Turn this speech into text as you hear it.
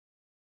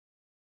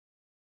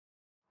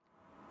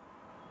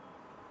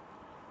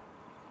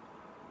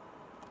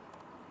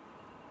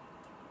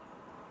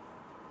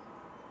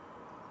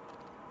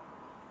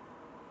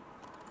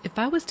If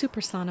I was to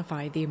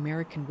personify the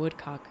American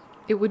woodcock,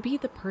 it would be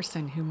the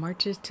person who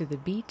marches to the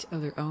beat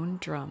of their own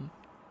drum.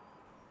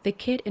 The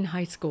kid in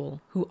high school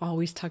who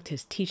always tucked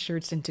his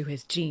t-shirts into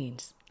his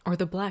jeans, or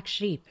the black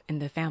sheep in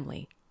the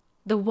family.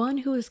 The one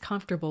who is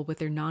comfortable with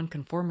their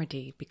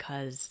nonconformity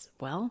because,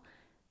 well,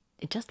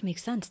 it just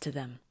makes sense to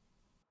them.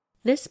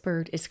 This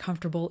bird is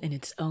comfortable in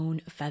its own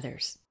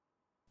feathers.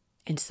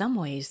 In some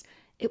ways,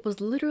 it was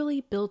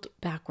literally built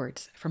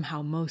backwards from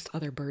how most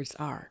other birds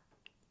are.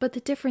 But the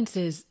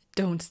differences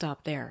don't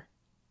stop there.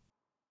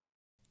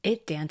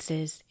 It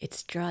dances, it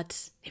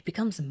struts, it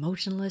becomes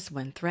motionless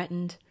when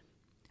threatened.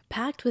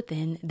 Packed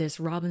within this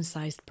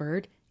robin-sized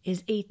bird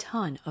is a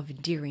ton of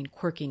endearing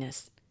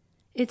quirkiness.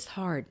 It's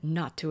hard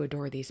not to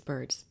adore these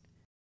birds.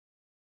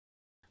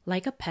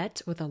 Like a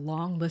pet with a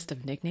long list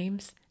of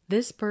nicknames,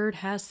 this bird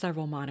has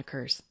several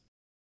monikers.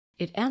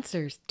 It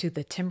answers to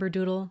the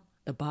Timberdoodle,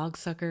 the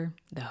bogsucker,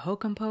 the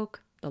hokumpoke,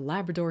 the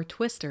Labrador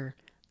twister,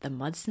 the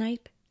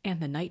mudsnipe, and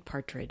the night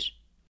partridge.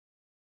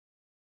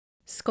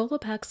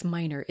 Scolopax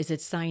minor is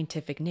its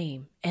scientific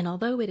name, and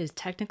although it is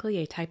technically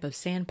a type of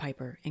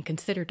sandpiper and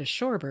considered a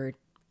shorebird,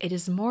 it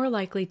is more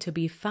likely to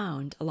be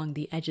found along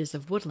the edges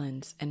of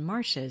woodlands and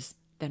marshes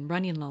than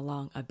running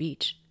along a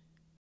beach.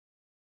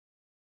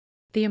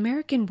 The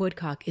American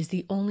woodcock is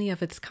the only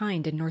of its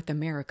kind in North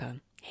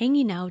America,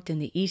 hanging out in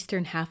the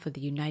eastern half of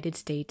the United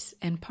States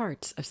and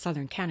parts of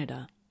southern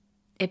Canada.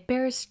 It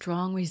bears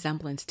strong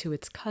resemblance to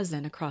its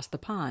cousin across the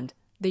pond,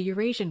 the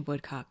Eurasian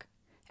woodcock,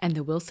 and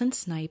the Wilson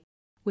snipe,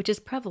 which is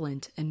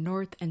prevalent in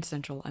North and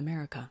Central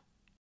America.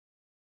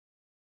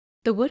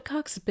 The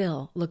woodcock's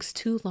bill looks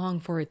too long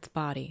for its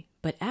body,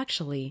 but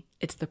actually,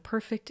 it's the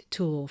perfect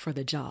tool for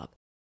the job.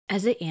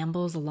 As it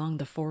ambles along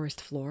the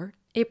forest floor,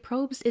 it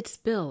probes its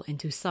bill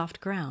into soft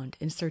ground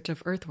in search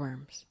of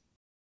earthworms.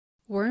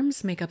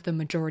 Worms make up the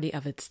majority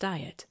of its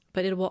diet,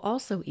 but it will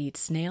also eat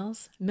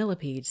snails,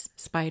 millipedes,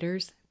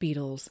 spiders,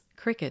 beetles,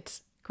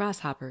 crickets,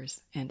 grasshoppers,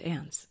 and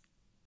ants.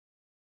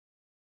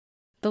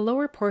 The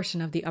lower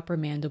portion of the upper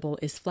mandible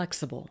is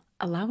flexible,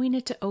 allowing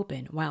it to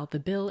open while the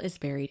bill is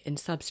buried in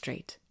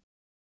substrate.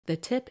 The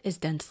tip is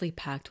densely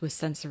packed with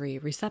sensory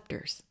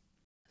receptors.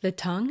 The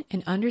tongue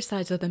and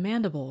undersides of the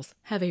mandibles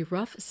have a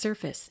rough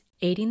surface,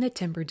 aiding the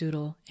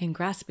Timberdoodle in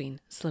grasping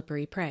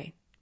slippery prey.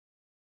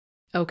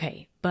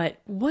 Okay,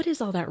 but what is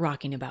all that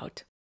rocking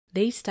about?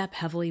 They step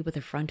heavily with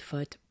the front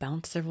foot,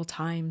 bounce several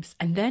times,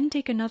 and then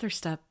take another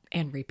step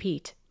and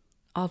repeat.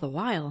 All the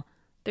while,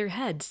 their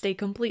heads stay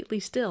completely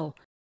still.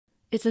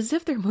 It's as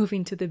if they're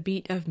moving to the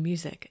beat of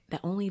music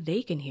that only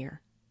they can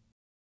hear.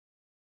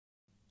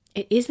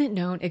 It isn't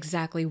known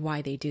exactly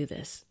why they do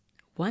this.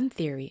 One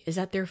theory is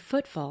that their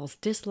footfalls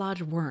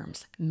dislodge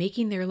worms,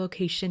 making their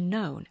location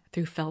known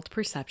through felt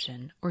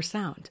perception or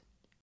sound.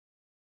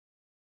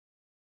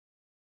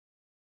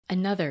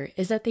 Another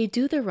is that they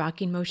do the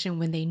rocking motion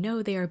when they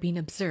know they are being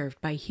observed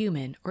by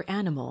human or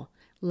animal,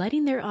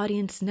 letting their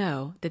audience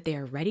know that they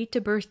are ready to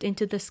burst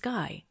into the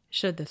sky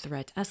should the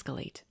threat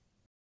escalate.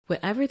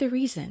 Whatever the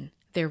reason,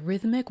 their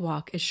rhythmic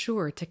walk is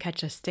sure to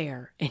catch a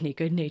stare and a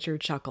good-natured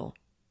chuckle.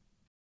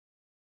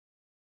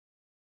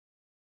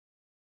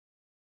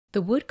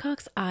 The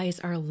woodcock's eyes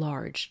are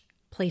large,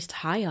 placed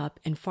high up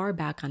and far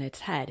back on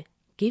its head,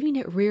 giving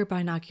it rear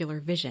binocular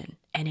vision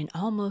and an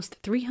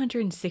almost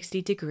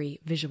 360-degree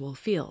visual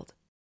field.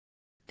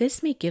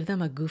 This may give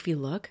them a goofy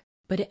look,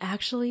 but it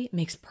actually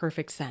makes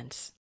perfect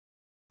sense.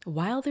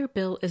 While their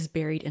bill is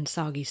buried in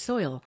soggy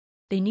soil,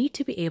 they need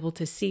to be able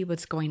to see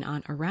what's going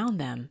on around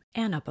them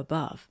and up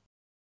above.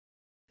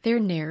 Their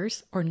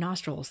nares, or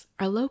nostrils,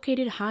 are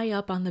located high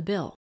up on the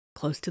bill,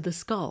 close to the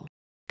skull,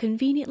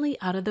 conveniently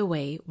out of the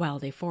way while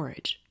they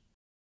forage.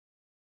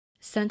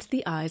 Since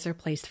the eyes are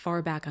placed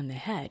far back on the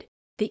head,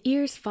 the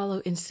ears follow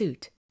in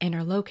suit and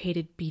are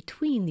located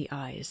between the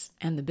eyes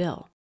and the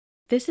bill.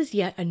 This is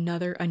yet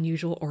another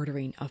unusual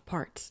ordering of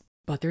parts,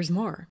 but there's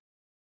more.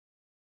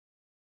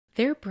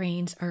 Their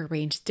brains are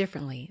arranged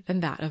differently than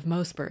that of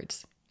most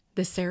birds.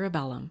 The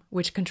cerebellum,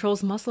 which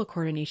controls muscle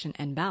coordination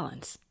and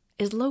balance,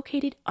 is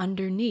located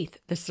underneath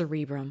the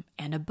cerebrum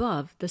and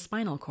above the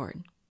spinal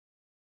cord.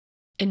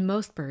 In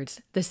most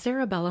birds, the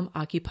cerebellum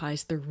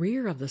occupies the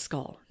rear of the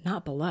skull,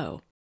 not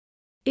below.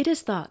 It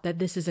is thought that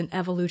this is an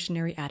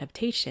evolutionary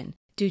adaptation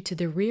due to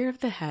the rear of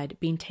the head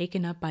being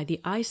taken up by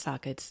the eye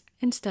sockets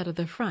instead of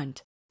the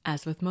front,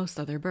 as with most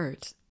other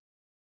birds.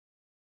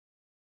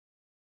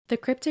 The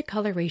cryptic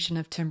coloration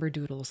of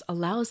Timberdoodles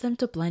allows them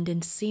to blend in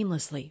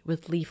seamlessly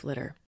with leaf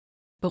litter,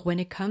 but when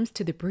it comes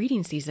to the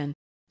breeding season,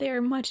 they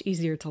are much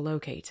easier to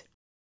locate.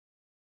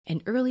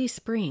 In early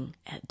spring,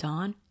 at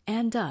dawn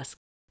and dusk,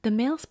 the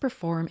males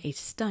perform a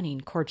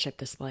stunning courtship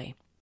display.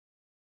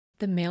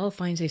 The male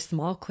finds a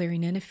small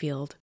clearing in a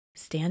field,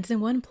 stands in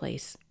one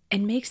place,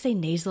 and makes a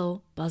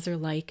nasal,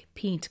 buzzer-like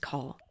peent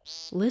call.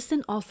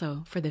 Listen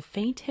also for the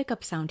faint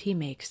hiccup sound he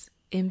makes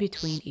in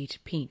between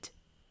each peent.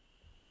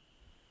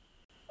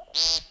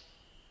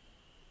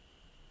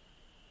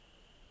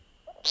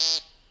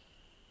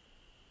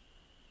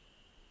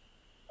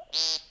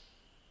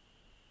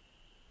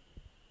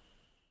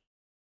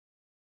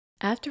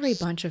 After a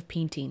bunch of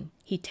painting,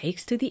 he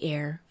takes to the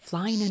air,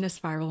 flying in a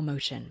spiral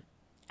motion.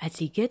 As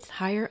he gets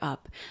higher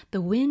up, the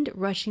wind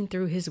rushing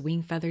through his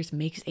wing feathers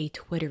makes a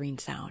twittering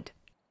sound.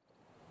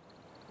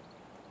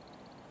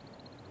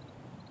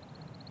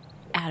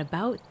 At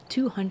about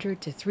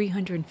 200 to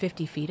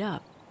 350 feet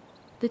up,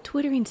 the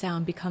twittering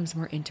sound becomes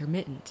more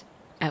intermittent,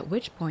 at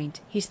which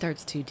point he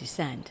starts to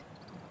descend.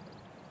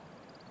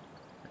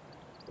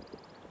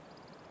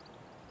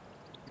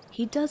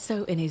 He does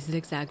so in a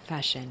zigzag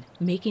fashion,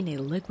 making a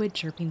liquid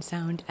chirping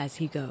sound as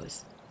he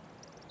goes.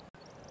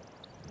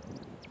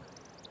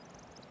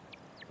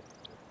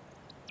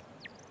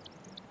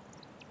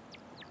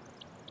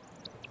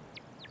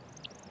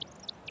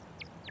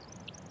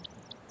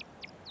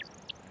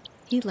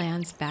 He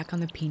lands back on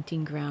the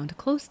painting ground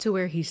close to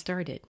where he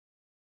started.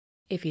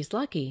 If he's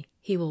lucky,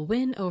 he will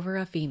win over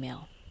a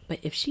female, but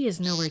if she is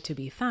nowhere to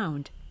be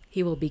found,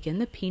 he will begin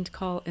the Peent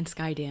call and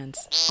sky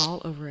dance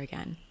all over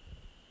again.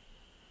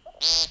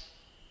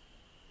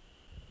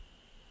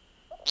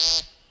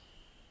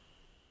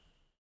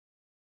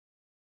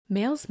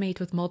 Males mate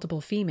with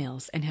multiple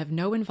females and have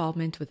no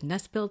involvement with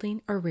nest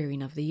building or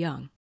rearing of the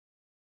young.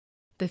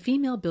 The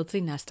female builds a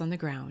nest on the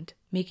ground,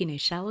 making a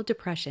shallow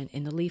depression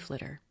in the leaf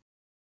litter.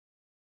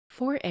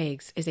 4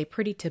 eggs is a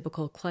pretty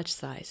typical clutch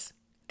size.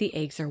 The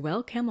eggs are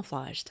well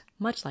camouflaged,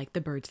 much like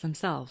the birds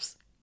themselves.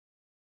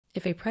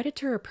 If a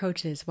predator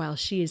approaches while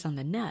she is on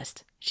the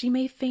nest, she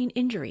may feign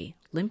injury,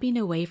 limping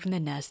away from the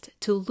nest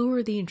to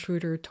lure the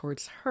intruder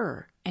towards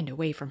her and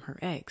away from her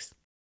eggs.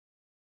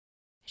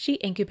 She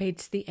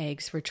incubates the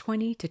eggs for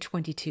 20 to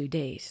 22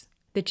 days.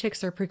 The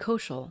chicks are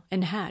precocial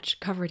and hatch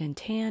covered in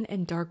tan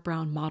and dark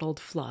brown mottled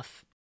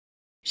fluff.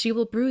 She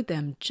will brood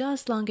them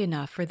just long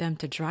enough for them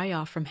to dry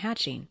off from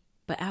hatching,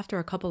 but after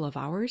a couple of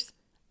hours,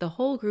 the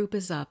whole group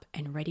is up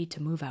and ready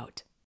to move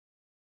out.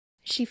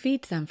 She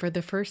feeds them for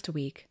the first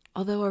week,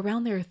 although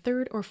around their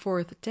 3rd or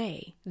 4th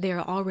day, they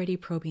are already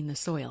probing the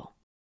soil.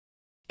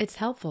 It's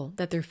helpful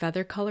that their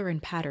feather color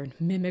and pattern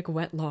mimic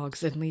wet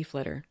logs and leaf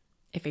litter.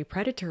 If a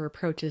predator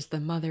approaches the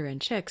mother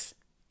and chicks,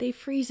 they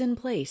freeze in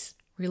place,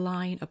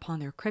 relying upon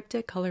their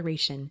cryptic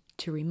coloration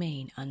to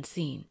remain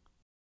unseen.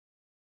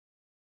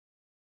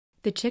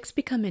 The chicks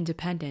become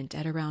independent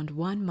at around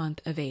 1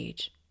 month of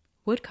age.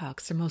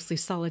 Woodcocks are mostly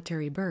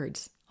solitary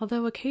birds,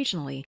 although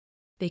occasionally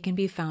they can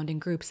be found in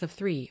groups of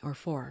 3 or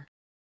 4.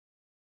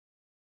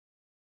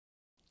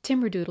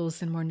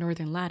 Timberdoodles in more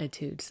northern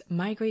latitudes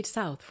migrate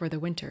south for the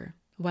winter,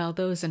 while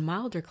those in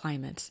milder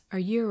climates are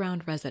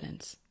year-round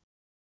residents.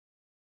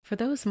 For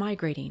those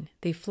migrating,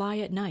 they fly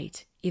at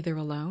night, either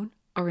alone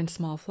or in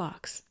small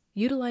flocks,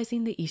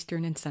 utilizing the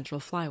eastern and central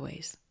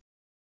flyways.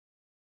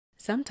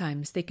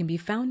 Sometimes they can be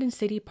found in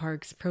city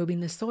parks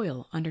probing the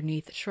soil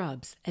underneath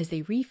shrubs as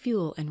they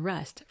refuel and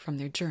rest from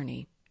their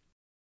journey.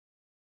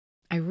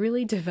 I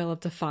really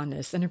developed a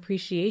fondness and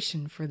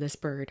appreciation for this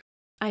bird.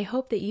 I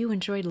hope that you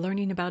enjoyed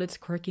learning about its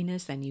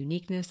quirkiness and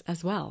uniqueness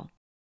as well.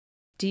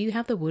 Do you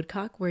have the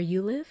woodcock where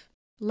you live?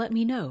 Let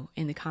me know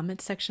in the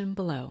comments section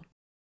below.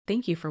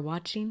 Thank you for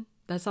watching.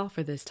 That's all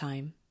for this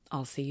time.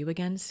 I'll see you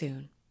again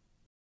soon.